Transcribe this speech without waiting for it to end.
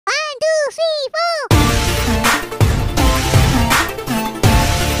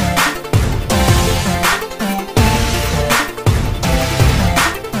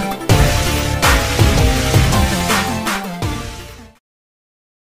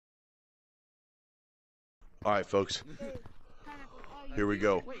All right, folks. Here we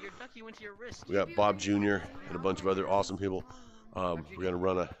go. Wait, your ducky went to your wrist. We got Bob Jr. and a bunch of other awesome people. We're gonna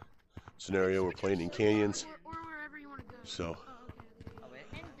run a scenario. We're playing in canyons. So.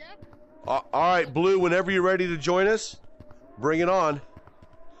 All right, Blue. Whenever you're ready to join us, bring it on.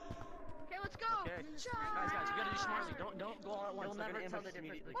 Okay, let's go. Okay. Guys, you gotta do smartly. Don't go all at once. You'll never tell the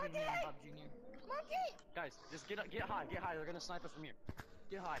difference between me and Bob Jr. Guys, just get high. Get high. They're gonna snipe us from here.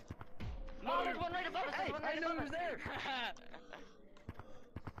 Get high. Oh, there's one right above us. Hey, There's one I right knew above he was us. there.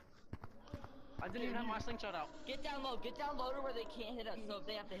 I didn't even have my slingshot out. Get down low to where they can't hit us. So if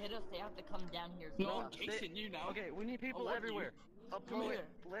they have to hit us, they have to come down here. No, I'm chasing you now. Okay, we need people I love everywhere. Up Come low, here.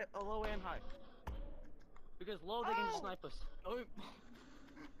 low and high. Because low, they can just snipe us. Oh.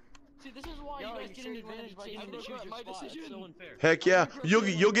 See, this is why Yo, you guys you get sure an you wanna advantage be by chasing getting the to choose spot? your My spot. It's decision. so unfair. Heck yeah,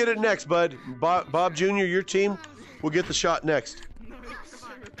 you'll get it next, bud. Bob Jr. Your team will get the shot next.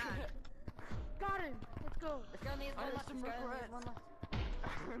 Got him. Let's go. This guy needs I one have left. some This guy needs regrets. one left.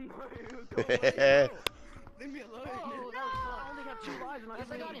 Leave me alone. Oh, I only have 2 lives and I Yes,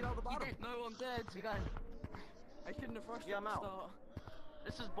 I haven't got even him. get out the He's bottom. dead. No, I'm dead. We got him. I shouldn't have rushed Yeah, at I'm the out. start.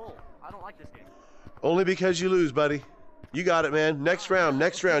 This is bull. I don't like this game. Only because you lose, buddy. You got it, man. Next round,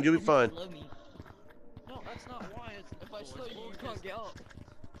 you'll be fine. Slow me. No, that's not why. It's if I slow you, you can't get up.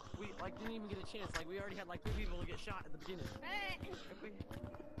 We didn't even get a chance. Like we already had like 3 people get shot at the beginning.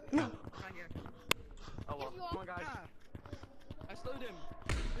 Right here. Oh well. Come on, guys. I slowed him.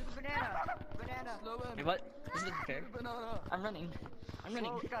 There's a banana. Banana. Slow him. Hey, what? This isn't fair. Banana. I'm running. I'm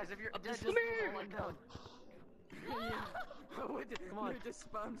running. Slow, guys, if you're Up dead, this just hill. like down. Come on. He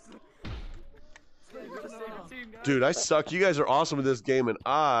just spams. Dude, I suck. You guys are awesome at this game, and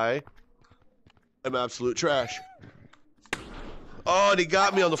I am absolute trash. Oh, and he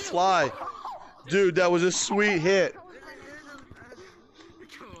got me on the fly. Dude, that was a sweet hit. Come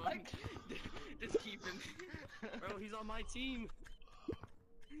on. Just keep him. Bro, he's on my team.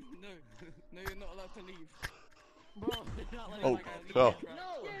 No, no, you're not allowed to leave. Bro, they're not letting Oh, my guy leave. oh.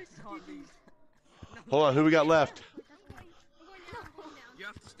 No. Can't leave. Hold on, who we got left? You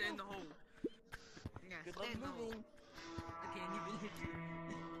have to stay in the hole. Yeah, Good stay luck in the hole. moving. I can't even hit you.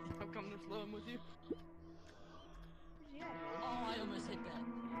 How come to slow him with you? Oh, I almost hit that.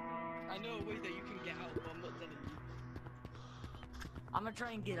 I know a way that you can get out, but I'm not telling you. I'm gonna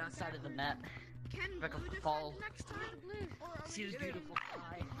try and get outside of the map. Can Like a blue defend fall. next time? The blue. See this beautiful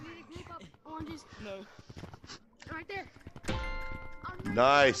sky. We need to group up oranges No. right there.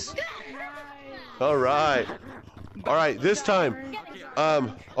 Nice. All right. All right, this time. All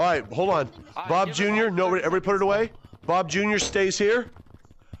right, hold on. Bob Jr., nobody, everybody put it away. Bob Jr. stays here.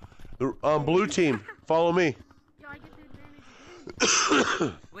 The blue team, follow me. Yo, I get the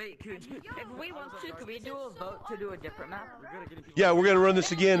advantage. Wait, if we want to, could we do a vote to do a different map? Yeah, we're gonna run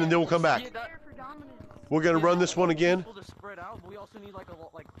this again, and then we'll come back. There for dominance. We're gonna run this one again. People to spread out, but we also need like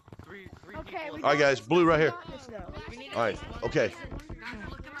three Okay, people. we All right, guys, blue right here. got this though. All right, okay.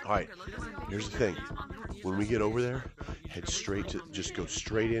 All right, here's the thing. When we get over there, head straight to, just go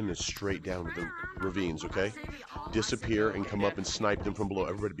straight in and straight down to the ravines, okay? Disappear and come up and snipe them from below.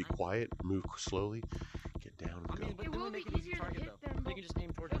 Everybody be quiet, move slowly, get down and I mean, go. but It then will we be make it easy easier to target hit though. them, They can just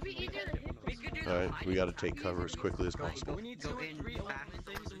aim towards us. It'll be easier to hit them. All right, we gotta take cover as quickly as possible. We need 2 or 3 open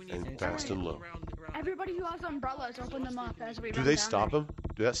things and we need And fast and low. Everybody who has umbrellas, open them up as we Do run they down stop there. them?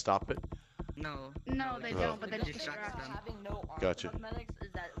 Do that stop it? No. No, they Oh. don't, but they just Distract distract them. us. Having no arm Gotcha. cosmetics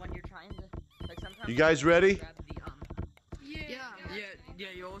is that when you're trying to, like sometimes You guys ready? grab the, Yeah,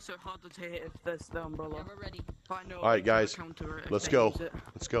 you're also harder to hit if there's the umbrella. yeah, we're ready. But I know All right, people guys, counter it if let's they go. use it.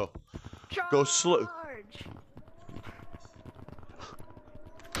 Let's go. Go slow. Charge!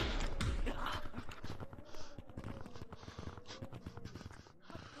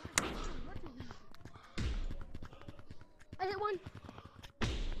 I hit one.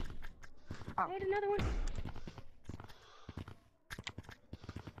 I hit another one.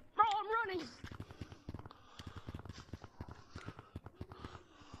 Bro, I'm running.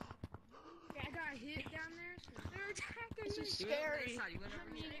 Yeah, I got hit down there. So they're attacking me. This is scary. I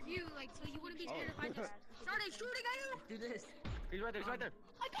mean, if you like, so you wouldn't be scared if I just started shooting at you. Do this. He's right there, he's right there.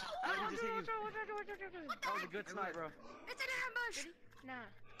 I got Oh, he just hit you. What That was a good snipe, bro. It's an ambush. Nah.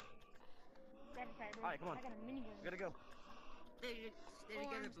 Alright, come on. I got a minigun. We gotta go. Stay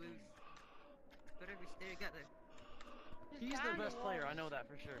together, Blues. Whatever, stay together. He's the best player, I know that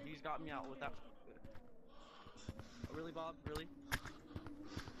for sure. He's got me out with that. Oh, really, Bob? Really?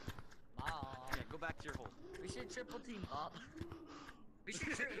 Bob. Yeah, go back to your hole. We should triple team Bob. We should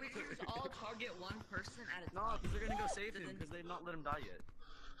just all target one person at a time. No, because they're gonna go save So him then- because they've not let him die yet.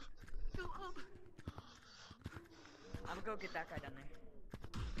 Go up. I'm gonna go get that guy down there.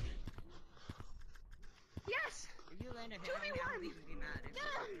 Yes! If you land a hit on me, I'll be mad. If you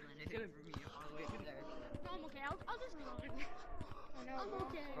land a hit for me all the way from there. No, I'm okay. I'll just run. I'm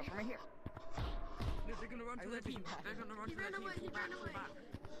okay. Go from right here. No, they're gonna run to that team. They're gonna run to that team. He ran away.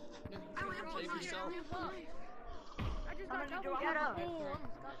 I went up. Save yourself. I just got double. Get up.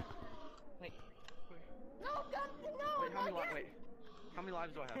 Wait. No, no, Wait, how many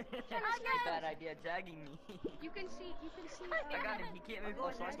lives do I have? Bad idea, tagging me. You can see. I got him. He can't move.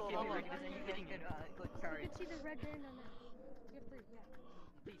 Oh, so I still have one. You hitting it. Good You carry. can see the red band on there. You have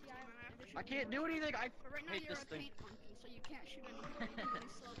 3, yeah. I can't do anything. I Right now hate you're this a thing. paint monkey, so you can't shoot anybody. You can only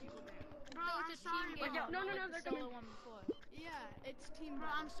slow people down. Bro, I'm sorry. No, they're coming. One before. Yeah, it's team. Bro,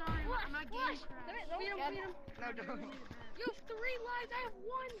 I'm sorry. I'm not game trash. Beat him. No, don't. You have 3 lives. I have 1.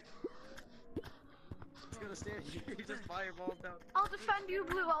 He's gonna stand here. He just fireballs down. I'll defend you,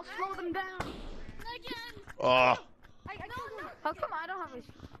 Blue. I'll slow them down. Again. Ah. How come I don't have a...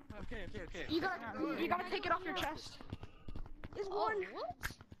 Okay. You gotta take it off your chest. There's one.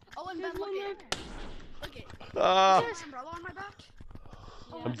 What? Oh, and Ben, look at it. Ah. There's an umbrella on my back.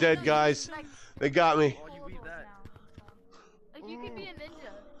 I'm dead, guys. They got me. Oh, you beat that. Like, you could be a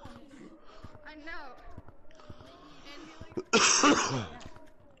ninja. I know. And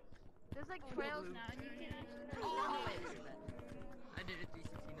There's like trails now, and you can actually... Oh, I did it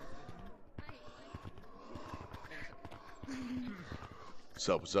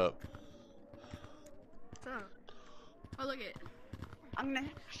 316. What's up? So, oh look it. I'm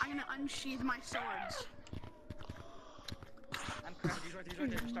gonna unsheath my swords. I'm crazy. He's right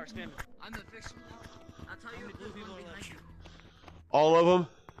there. Start spamming. I'm officially. I'll tell you blue people one are behind you. All of them?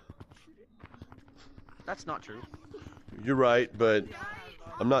 That's not true. You're right, but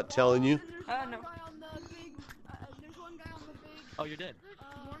I'm not telling you. There's one guy on the big. There's one guy on the big. Oh, you're dead.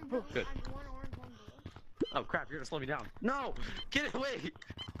 One blue Good. and one orange, one blue. Oh crap! You're gonna slow me down. No! Get it away!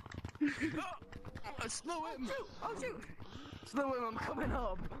 Slow him! Oh shoot! Slow him! I'm coming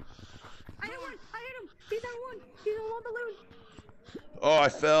up. I hit one! I hit him! He's on one! He's on one balloon! Oh, I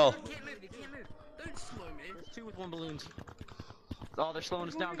fell. You can't move. Don't slow me. There's 2 with 1 balloons. Oh, they're slowing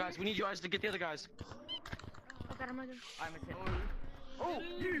us down, guys. We need you guys to get the other guys. Okay, I'm gonna... I'm a 10. Oh,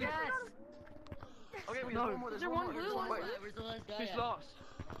 Yes! okay, we have one more. There's Is there one one more. blue? Wait, Where's the last guy? he's at? lost.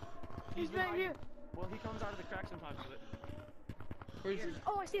 He's right here. Well, he comes out of the crack sometimes with it. Where's he?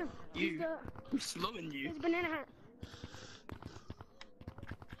 Oh, I see him. He's the... I'm slowing you. He's banana hat.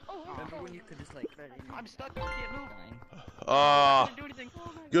 Oh, Remember when you could just like. I'm stuck. I can't move. Ah. Can't do anything.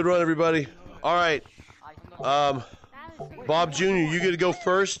 Good run, everybody. All right. that is... Bob Jr., you get to go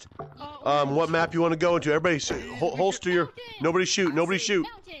first. What map you want to go into? Everybody, holster your. Nobody shoot. Nobody shoot.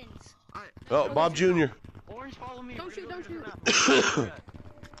 Mountains. Oh, Bob Jr. Orange, follow me. Don't shoot, don't shoot.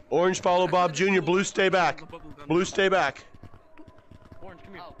 Orange, follow Bob Jr. Blue, stay back. Blue, stay back. Orange,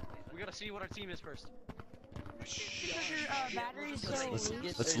 come here. We gotta see what our team is first.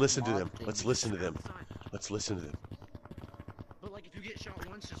 Let's listen to them. Let's listen to them. Let's listen to them. But like, if you get shot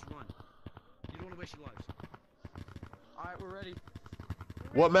once, just run. You don't want to waste your lives. All right, we're ready.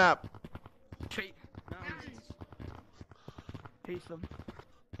 What map? Kate. Mountains. Pace them.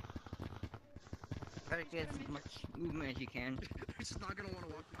 Try to get as much movement as you can. He's just not gonna want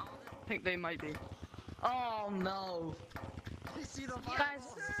to walk. I think they might be. Oh no! I see the fire. Guys,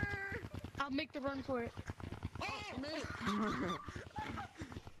 I'll make the run for it.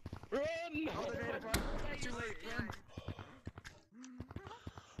 Run! Too late. Run.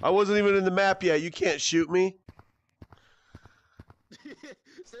 I wasn't even in the map yet. You can't shoot me.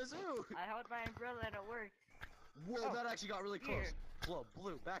 Says who? I held my umbrella and it worked. Whoa, that actually got really close. Here. Whoa,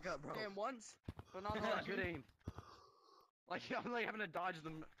 blue, back up, bro. Damn, once, but not Yeah, good aim. Like, I'm like having to dodge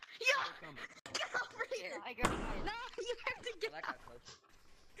them. Yeah! Get over here! I got mine. No, you have to get That got close.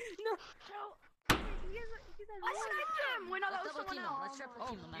 No! I sniped him! Wait, no, that was someone else. Let's triple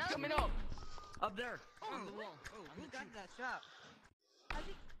team them. He's coming up. Up there. Oh. On the wall. Oh, who got that shot?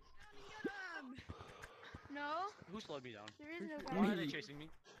 No, Who slowed me down? there is no Why guy. are they chasing me?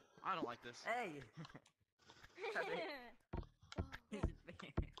 I don't like this. Hey.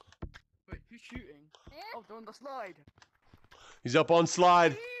 Wait, who's shooting? Oh, they're on the slide. He's up on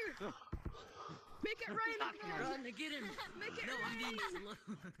slide. Make it rain again! Run to get him. Make it No, I'm rain! being slow.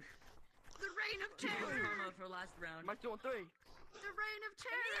 The reign of terror! Karma for last round. Mike doing 3. The reign of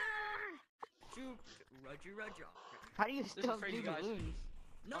terror! Shoot. Roger. How do you This still is crazy, do guys. balloons?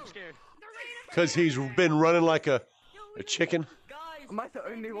 No. I'm scared. The reign of Because he's been running like a chicken. Guys. Am I the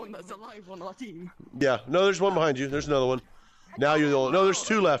only one that's alive on our team? Yeah. No, there's one behind you. There's another one. Now you're the only. No, there's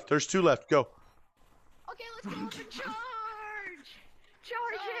 2 left. There's 2 left. Go. Okay, let's go to charge!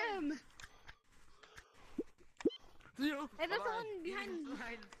 Charge him! Hey, there's one behind.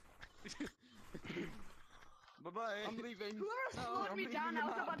 Bye-bye. I'm leaving. Whoever No, slowed I'm me leaving down, the I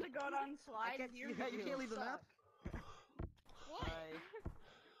was map. about to go down slide. You can't leave the map. What? Bye.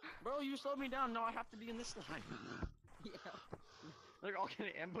 Bro, you slowed me down. Now I have to be in this line. Yeah. They're all gonna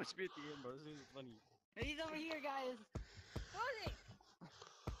ambush me at the end, bro. This is funny. He's over here, guys. What was it?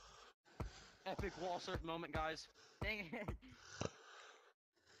 Epic wall surf moment, guys. Dang it.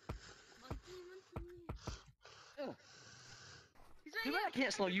 Monkey. He's Too right bad I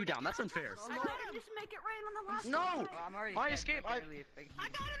can't slow you down. That's unfair. I couldn't just make it rain on the last No! one. Oh, I'm already My dead, escape, I I- can't really affect I you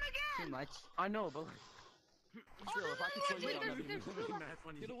got him too again! much. I know, but still, if I can slow you wait, down, there's- that'd there's be two mad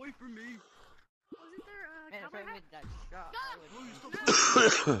funny. Get away from me. Wasn't there Man, if cowboy I hat? made that shot, Stop! I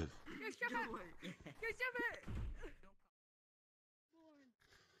would. Here's Shepard! Here's Shepard!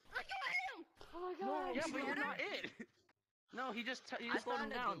 I got him! Oh my god. Yeah, but you're not it. No, he just I slowed him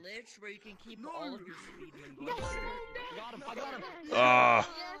found a down. glitch where you can keep all of your speed when I going. got him. I got him. Ah.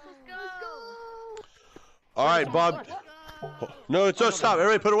 Yes, let's go! All right, Bob. No, it's not. Stop.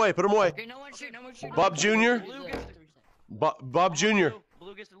 Everybody, put away. Put them away. Okay, no one shoot, no one shoot. Bob Jr. Blue gets to, Bob Jr.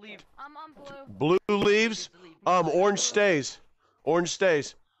 Blue gets to leave. I'm on blue. Blue leaves. Orange stays. Orange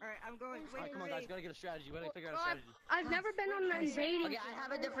stays. Alright, I'm going. Alright, come on, guys. Gotta get a strategy. We gotta figure out a Well, strategy. I've never been on an invading. Okay, I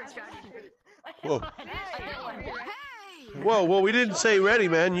have a different strategy. Whoa. Hey! Whoa. Well, we didn't say ready,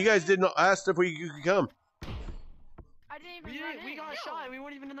 man. You guys didn't ask if you could come. I didn't We even run didn't. We in. got shot. We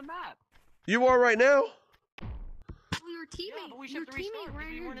weren't even in the map. You are right now. Well, your teammate, Yeah, but we your should restart teammate because ran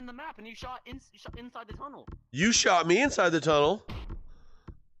we in. weren't in the map, and you shot inside the tunnel. You shot me inside the tunnel.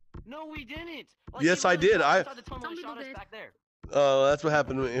 No, we didn't. Yes, you I literally did. shot I- inside the tunnel Some and people shot us did. back there. Oh, that's what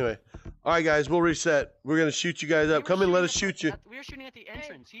happened. Anyway. All right, guys. We'll reset. We're gonna shoot you guys We up. were Come and let us shooting shoot you. We were shooting at the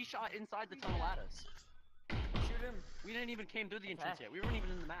entrance. He shot inside the tunnel at us. Shoot him. We didn't even came through the entrance yet. We weren't even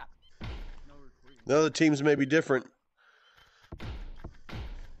in the map. The other teams may be different.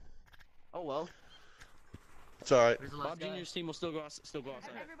 Oh well. It's all right. Where's the last Bob guy? Jr.'s team will still go outside.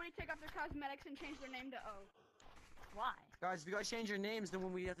 Everybody take off their cosmetics and change their name to O. Why? Guys, if you guys change your names, then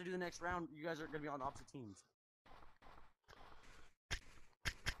when we have to do the next round, you guys are gonna be on opposite teams.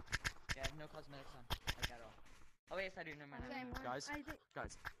 Yeah, I have no cosmetics on. Like at all. Oh, yes, I do. Never mind. Same. Guys, I think.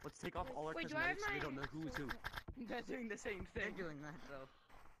 guys, let's take off all our Wait, do I have cosmetics so we my- don't know who's who. They're doing the same They're thing. doing that, though.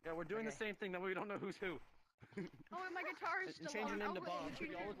 Yeah, we're doing the Okay. same thing, that way we don't know who's who. Oh, and my guitar is And still change your on. name to Oh, wait, Bob. If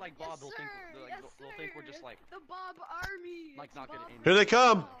we all look like Bob, they'll think they'll, like, Yes, they'll think we're just sir. like The Bob Army. Like, It's not good at Bob aiming. Here they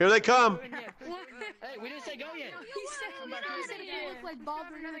come. Here they come. Hey, we didn't say go yet. He said if you look like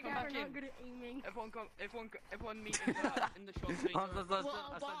Bob or another guy, back we're not in. good at aiming. Everyone meet in the shop. Saying, I said no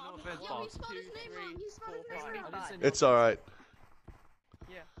Bob. offense, Yo, Bob. he spelled his name wrong. He spelled his name four, wrong. five. I didn't say It's all right.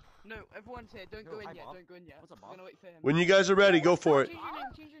 No, everyone's here. Don't Yo, go in hi, yet. Bob. Don't go in yet. What's up, I'm Bob? gonna wait for him. When you guys are ready, go for it. Change your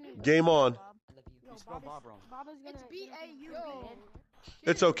name. Change your name. Game on. I love you. Yo, You spelled Bob wrong. Bob is gonna. It's B-A-U-B. Yo.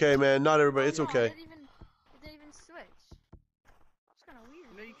 It's okay, man. Not everybody. It's No, okay. It didn't even switch. That's kind of weird.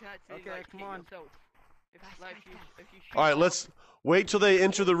 You know you can actually Okay, like come hit on. yourself. If you shoot All right, let's wait till they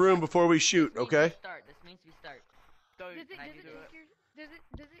enter the room before we shoot. This means Okay. we start. This means we start. don't. Does it? I Does do it? it. Take your,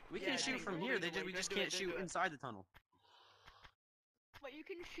 does it? We Yeah, can I shoot think from we'll here. do it. We just Don't do it, can't don't shoot do it. inside the tunnel. But you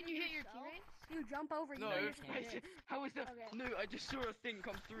can shoot Can you hit your yourself? teammates? You jump over. No, you hit you your can't. teammates. how is that? Okay. No, I just saw a thing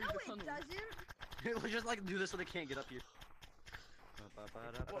come through No, the it tunnel. doesn't. We'll just like do this so they can't get up here.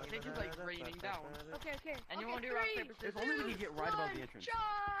 What, they just like raining down? Okay, okay. And you Okay, want to do rock, 3, paper, If scissors? only we could get right above the entrance.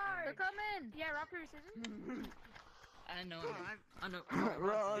 Charge! They're coming. Yeah, rock paper scissors. I know. I know.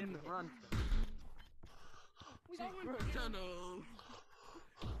 Run, run. We got one. Tunnel.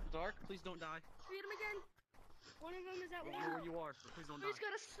 Dark, please don't die. Shoot him again. One of them is at I don't know wall. where you are, but please don't Who's die.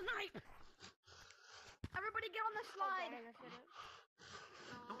 gonna snipe? Everybody get on the slide.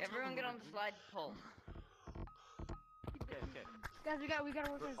 Everyone get on the slide pole. Okay, okay. Guys, we gotta work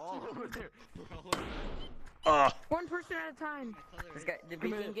as We're all team. over there. We're all over. One person at a time. This guy. We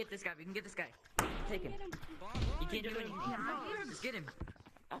can get this guy. We can get this guy. Take him. He can't do anything. Just get him.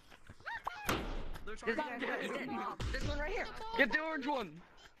 They're This trying guy. to He's dead. This one right here. Get the orange one.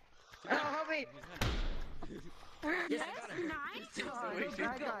 Oh, help me. Yes, I got him.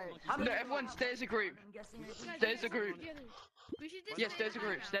 nice. No, everyone stay as a group. Stay as a group. We should just Yes, stay there's a the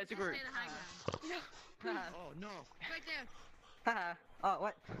group, high stay as a ground. group. Stay the high ground. Oh no. Right there. Oh,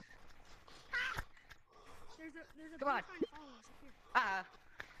 what? There's a Come on. boat trying to follow us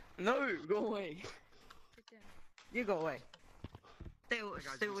up here. No, go away. Right there. You go away. Stay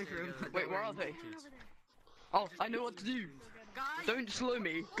away from him. Wait, where are they? One over there. Oh, I know what to do. Guys, Don't slow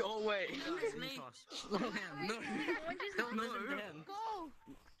me. Go away. it's me. Slow him. No. Don't listen to him. Go.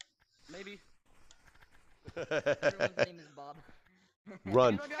 Maybe. Everyone's name is Bob.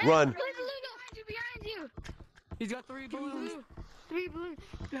 Run, run. Blue, behind you, behind you. He's got 3 balloons. Blue. 3 blue.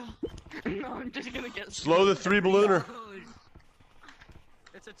 No, I'm just gonna get Slow the 3-ballooner.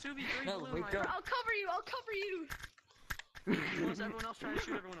 It's a 2v3 No, balloon wait, right don't. now. I'll cover you. I'll cover you. What's everyone else trying to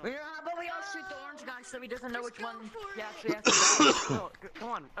shoot everyone else? Yeah, but we all shoot the orange guy so he doesn't know which go one for he it. actually has to die. No, come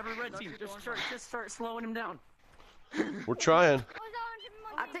on, every red team, just start slowing him down. We're trying. Oh,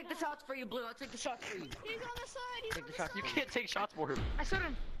 he's on. I'll take the shots for you, Blue. I'll take the shots for you. He's on the side. He's Take on the the shot. side. You can't take shots for him. I shot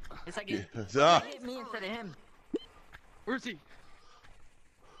him. It's like he Ah. hit me instead of him. Where's he?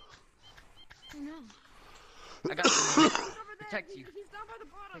 No. I got you. He's over there. Protect you. He's down by the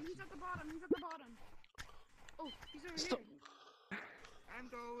bottom. He's at the bottom. He's at the bottom. Oh, he's over Stop. here. I'm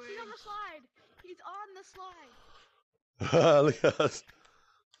going. He's on the slide. He's on the slide. Look at us.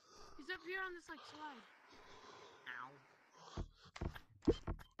 He's up here on this like slide.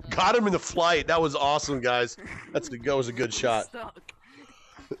 Got him in the flight. That was awesome, guys. That was a good shot. Stuck.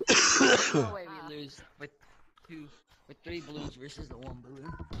 No way we lose with 3 balloons versus the 1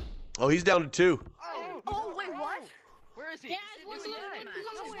 balloon. Oh, he's down to 2. Oh, wait, what? Where is he? Yeah, it's one balloon. He's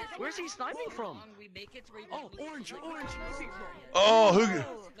on the way. Where's he sniping from? We make it to where Oh, orange. Oh,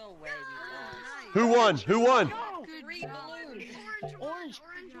 No way who won? Who won? Three balloons.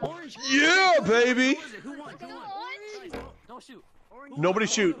 Orange. Yeah, baby. Who won? Guys, don't shoot. Nobody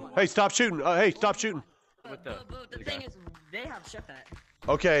shoot. Hey, stop shooting. Hey, stop shooting. With the The thing is, they have Chef hat.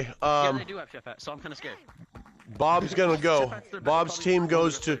 Okay. yeah, they do have Chef Hat, so I'm kind of scared. Bob's gonna go. Bob's team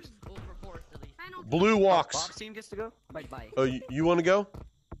goes to Blue walks. Bob's team gets to go. Bye. Oh, you want to go?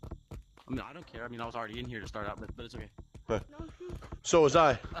 I mean, I don't care. I mean, I was already in here to start out, but it's okay. So was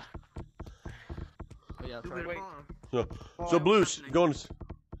I. But yeah, that's right. So Blue's going.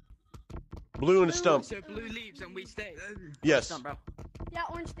 Blue in the stump. So blue leaves and we stay. Yes. Done, bro. Yeah,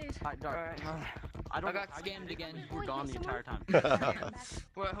 orange stays. Alright, dark. I got scammed again. We're gone the entire time.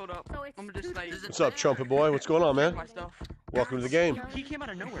 Wait, hold up. So it's I'm gonna just like. What's up, trumpet boy? What's going on, man? My stuff. Welcome to the game. He came out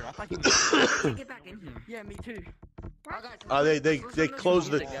of nowhere. I thought he was. Get back in here. Yeah, me too. They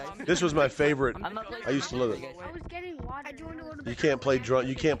closed the. This was my favorite. I'm not playing. I used to love it. I was getting water. I joined a little You bit. can't play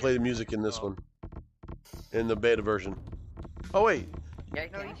You can't play the music in this one. In the beta version. Oh wait. Yeah,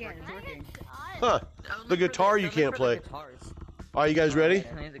 no, you can't. It's working. Huh. The guitar you can't play. Guitars. Are you guys ready?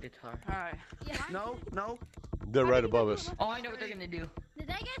 Play the guitar. Alright. Yeah. No. They're right above us. Oh, I know what they're gonna do. Did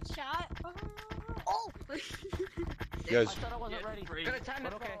I get shot? Oh! You I guys. thought I wasn't ready. Gonna time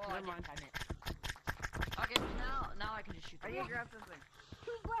it. But okay, Oh, I never mind. didn't time it. Okay, now I can just shoot. I need to grab something.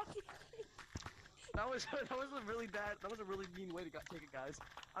 That was a really bad. That was a really mean way to take it, guys.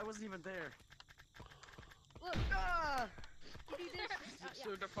 I wasn't even there. Look. You do this.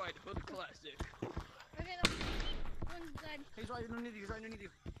 Certified hood classic. Okay, that's one's dead. He's right underneath you. He's right underneath you.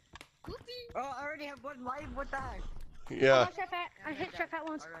 Whoopie. Oh, I already have 1 life. What the heck? Yeah. Oh, Chef Hat. I hit Chef Hat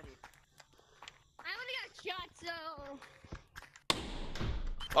once. Already. I only got shot, so.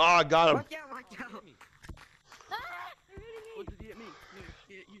 Ah, I got him. Watch out. Ah! What did he hit me?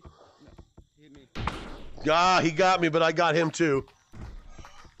 He hit you. No, he hit me. Ah, he got me, but I got him too.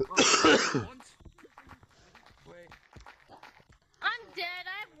 Once. Wait. I'm dead.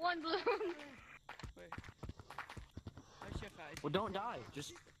 I have 1 balloon. I chef hat. Well, don't die.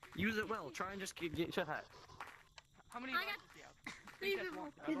 Just use it well. Try and just get Chef Hat. How many? I got rounds do you have? Three that's people.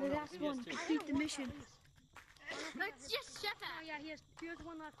 one. I He's don't the know. last He has one. two. Complete the mission. It's just Chef Hat. Oh yeah, he has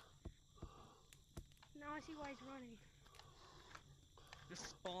 1 left. Now I see why he's running. Just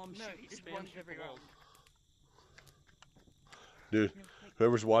spam No, shit. just Spam one shit every for round. walls. Dude,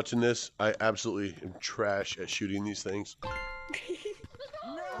 whoever's watching this, I absolutely am trash at shooting these things.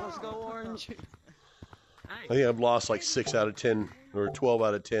 Let's go orange. I think I've lost like 6 out of 10 or 12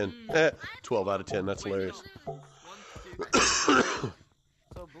 out of 10. 12 out of 10. That's hilarious. 1, 2, 3.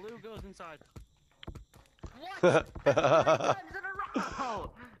 So blue goes inside. Oh.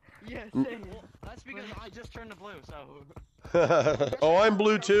 Yes. Well, that's because I just turned to blue. So. Oh, I'm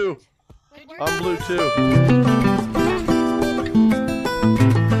blue too. I'm blue too.